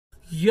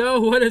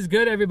Yo, what is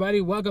good, everybody?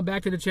 Welcome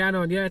back to the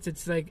channel. And yes,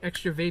 it's like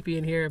extra vapey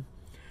in here.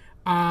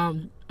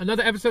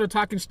 Another episode of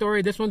Talking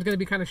Story. This one's going to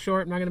be kind of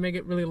short. I'm not going to make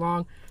it really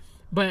long.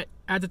 But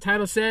as the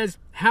title says,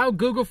 how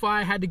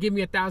GoogleFi had to give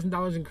me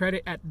 $1,000 in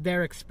credit at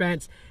their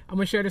expense. I'm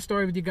going to share the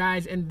story with you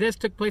guys. And this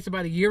took place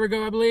about a year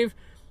ago, I believe,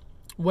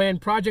 when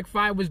Project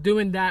Fi was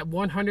doing that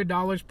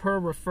 $100 per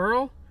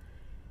referral.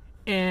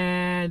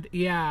 And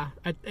yeah,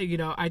 I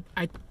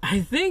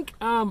think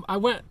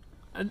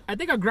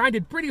I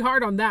grinded pretty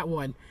hard on that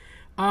one.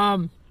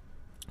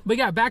 But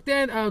yeah, back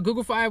then,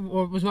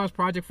 GoogleFi was known as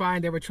Project Fi,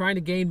 and they were trying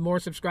to gain more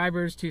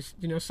subscribers to,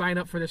 sign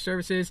up for their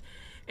services.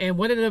 And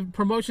one of the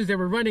promotions they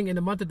were running in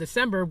the month of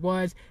December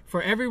was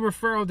for every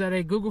referral that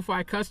a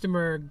GoogleFi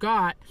customer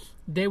got,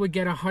 they would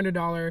get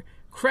 $100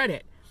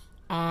 credit.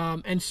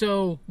 And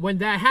so when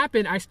that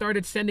happened, I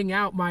started sending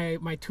out my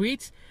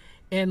tweets,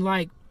 and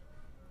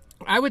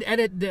I would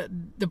edit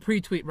the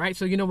pre-tweet, right?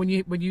 So, when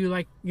you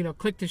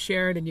click to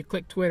share it and you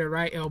click Twitter,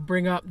 right? It'll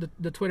bring up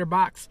the Twitter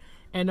box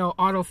and it'll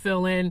auto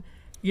fill in,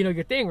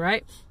 your thing,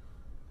 right?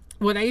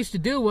 What I used to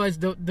do was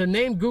the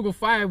name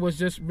GoogleFi was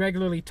just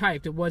regularly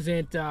typed. It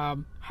wasn't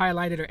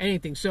highlighted or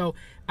anything. So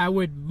I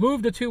would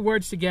move the two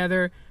words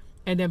together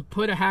and then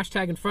put a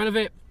hashtag in front of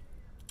it,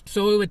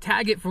 so it would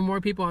tag it for more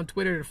people on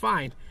Twitter to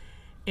find.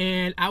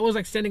 And I was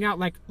sending out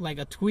like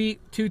a tweet,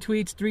 2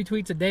 tweets, 3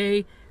 tweets a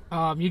day.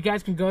 You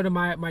guys can go to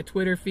my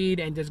Twitter feed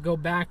and just go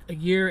back a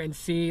year and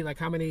see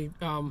how many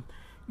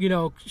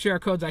share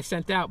codes I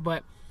sent out.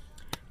 But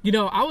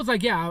I was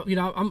like, yeah,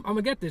 I'm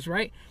gonna get this,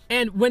 right?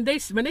 And when they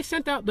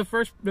sent out the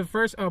first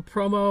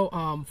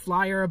promo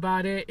flyer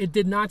about it, it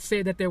did not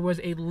say that there was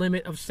a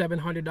limit of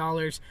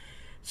 $700.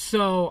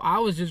 So I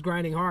was just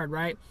grinding hard,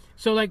 right?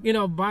 So I think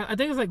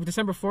it was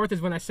December 4th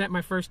is when I sent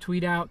my first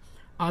tweet out.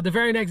 The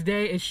very next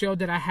day, it showed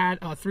that I had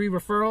 3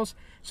 referrals.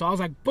 So I was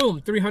like, boom,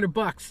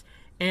 $300.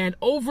 And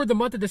over the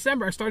month of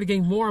December, I started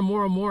getting more and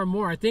more and more and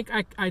more. I think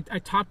I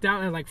topped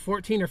out at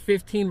 14 or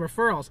 15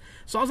 referrals.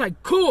 So I was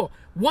like, cool,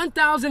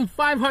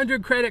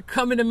 1,500 credit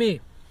coming to me.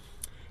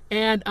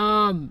 And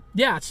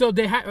yeah, so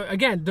they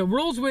again, the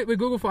rules with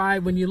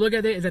GoogleFi, when you look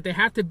at it, is that they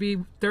have to be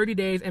 30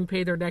 days and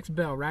pay their next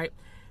bill, right?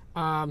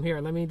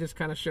 Here, let me just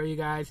kind of show you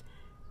guys.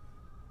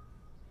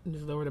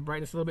 Just lower the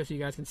brightness a little bit so you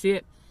guys can see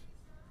it.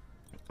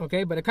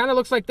 Okay, but it kind of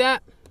looks like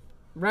that,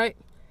 right?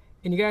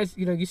 And you guys,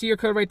 you see your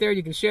code right there.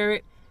 You can share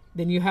it.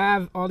 Then you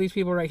have all these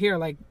people right here.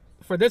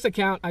 For this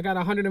account, I got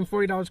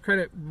 $140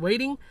 credit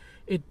waiting.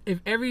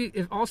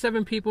 If all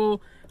 7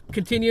 people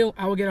continue,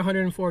 I will get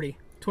 $140,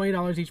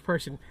 $20 each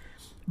person.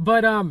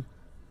 But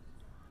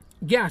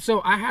yeah,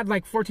 so I had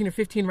 14 or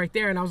 15 right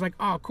there, and I was like,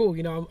 oh, cool,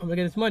 I'm gonna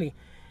get this money.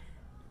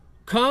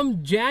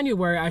 Come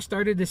January, I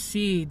started to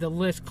see the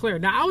list clear.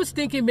 Now, I was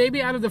thinking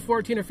maybe out of the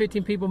 14 or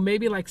 15 people,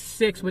 maybe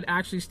 6 would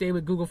actually stay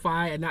with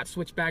GoogleFi and not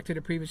switch back to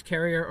the previous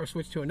carrier or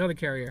switch to another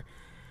carrier.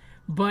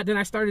 But then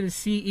I started to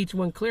see each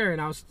one clear,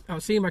 and I was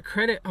seeing my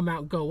credit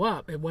amount go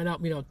up. It went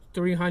up,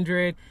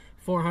 300,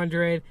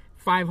 400,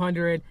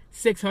 500,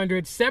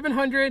 600,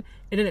 700,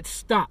 and then it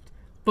stopped.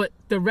 But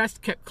the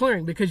rest kept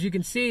clearing because you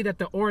can see that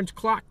the orange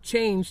clock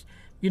changed,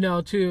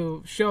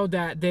 to show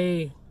that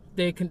they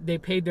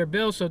paid their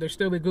bill, so they're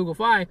still with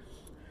GoogleFi.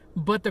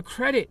 But the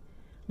credit,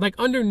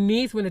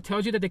 underneath, when it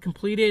tells you that they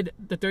completed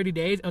the 30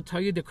 days, it'll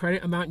tell you the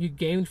credit amount you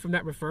gained from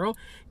that referral.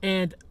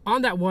 And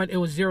on that one, it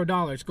was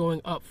 $0 going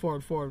up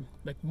forward,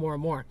 more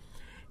and more.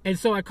 And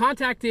so I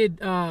contacted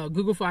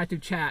GoogleFi through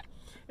chat,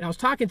 and I was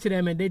talking to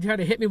them, and they tried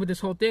to hit me with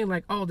this whole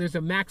thing oh, there's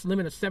a max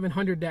limit of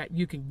 700 that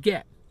you can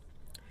get.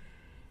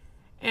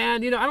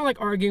 And, I don't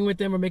like arguing with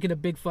them or making a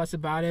big fuss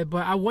about it,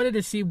 but I wanted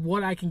to see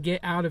what I can get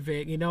out of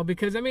it,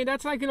 because,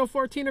 that's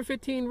 14 or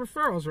 15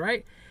 referrals,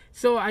 right?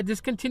 So I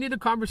just continued the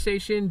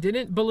conversation,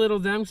 didn't belittle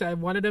them, because I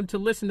wanted them to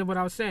listen to what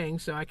I was saying,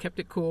 so I kept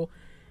it cool.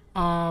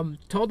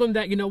 Told them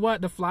that,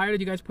 the flyer that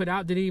you guys put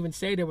out didn't even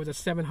say there was a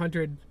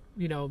 700,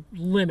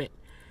 limit.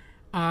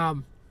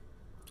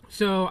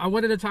 So I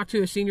wanted to talk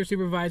to a senior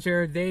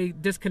supervisor. They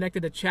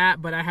disconnected the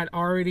chat, but I had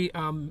already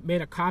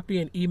made a copy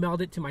and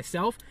emailed it to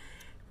myself.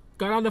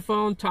 Got on the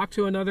phone, talked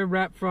to another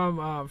rep from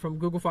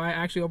GoogleFi,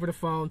 actually over the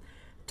phone,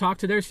 talked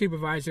to their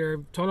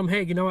supervisor, told them,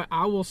 hey,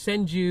 I will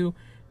send you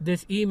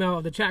this email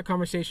of the chat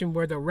conversation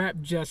where the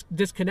rep just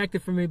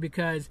disconnected from me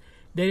because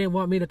they didn't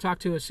want me to talk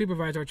to a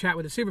supervisor or chat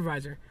with a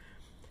supervisor.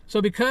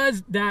 So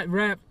because that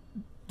rep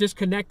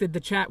disconnected the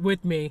chat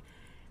with me,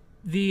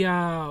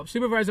 the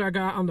supervisor I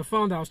got on the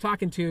phone that I was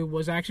talking to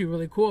was actually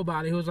really cool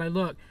about it. He was like,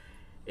 look,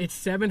 it's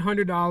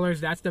 $700.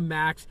 That's the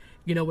max.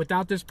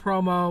 Without this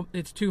promo,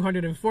 it's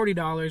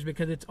 $240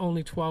 because it's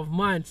only 12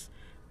 months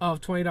of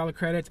 $20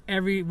 credits.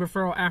 Every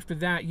referral after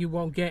that, you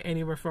won't get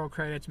any referral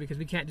credits because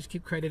we can't just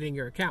keep crediting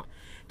your account.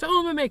 To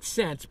whom it makes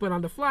sense, but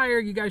on the flyer,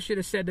 you guys should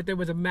have said that there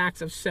was a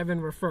max of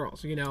 7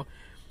 referrals,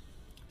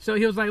 So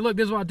he was like, look,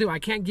 this is what I'll do. I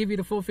can't give you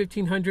the full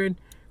 $1,500,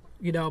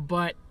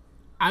 but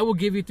I will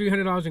give you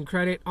 $300 in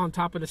credit on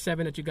top of the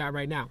 7 that you got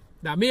right now.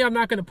 Now, me, I'm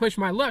not going to push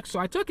my luck, so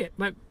I took it.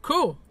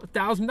 Cool,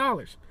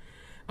 $1,000.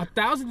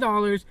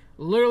 $1,000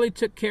 literally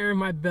took care of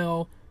my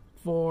bill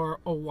for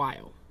a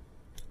while.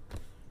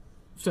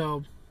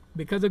 So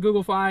because of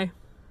Google Fi,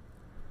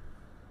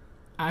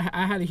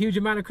 I had a huge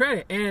amount of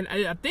credit, and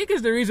I think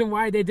is the reason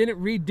why they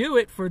didn't redo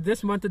it for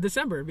this month of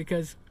December.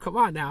 Because come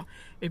on now,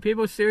 if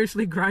people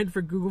seriously grind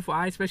for Google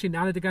Fi, especially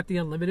now that they got the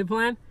unlimited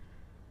plan,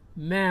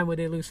 man, would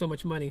they lose so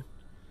much money.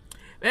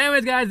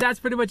 Anyways, guys, that's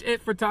pretty much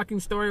it for Talking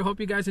Story. Hope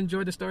you guys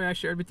enjoyed the story I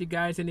shared with you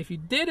guys, and if you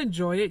did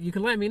enjoy it, you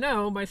can let me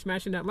know by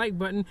smashing that like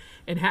button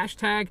and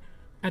hashtag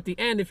at the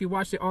end if you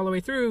watched it all the way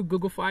through.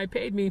 Google Fi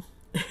paid me,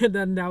 and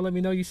then now let me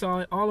know you saw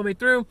it all the way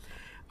through.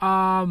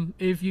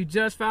 If you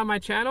just found my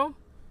channel,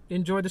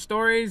 enjoy the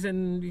stories,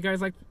 and you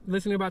guys like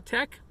listening about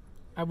tech,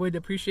 I would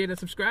appreciate a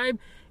subscribe,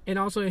 and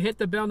also hit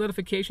the bell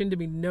notification to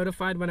be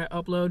notified when I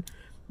upload.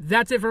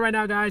 That's it for right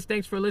now, guys.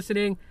 Thanks for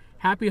listening.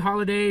 Happy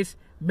holidays.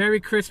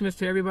 Merry Christmas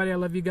to everybody. I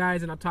love you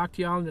guys, and I'll talk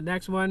to y'all in the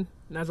next one.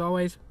 And as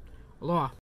always, aloha.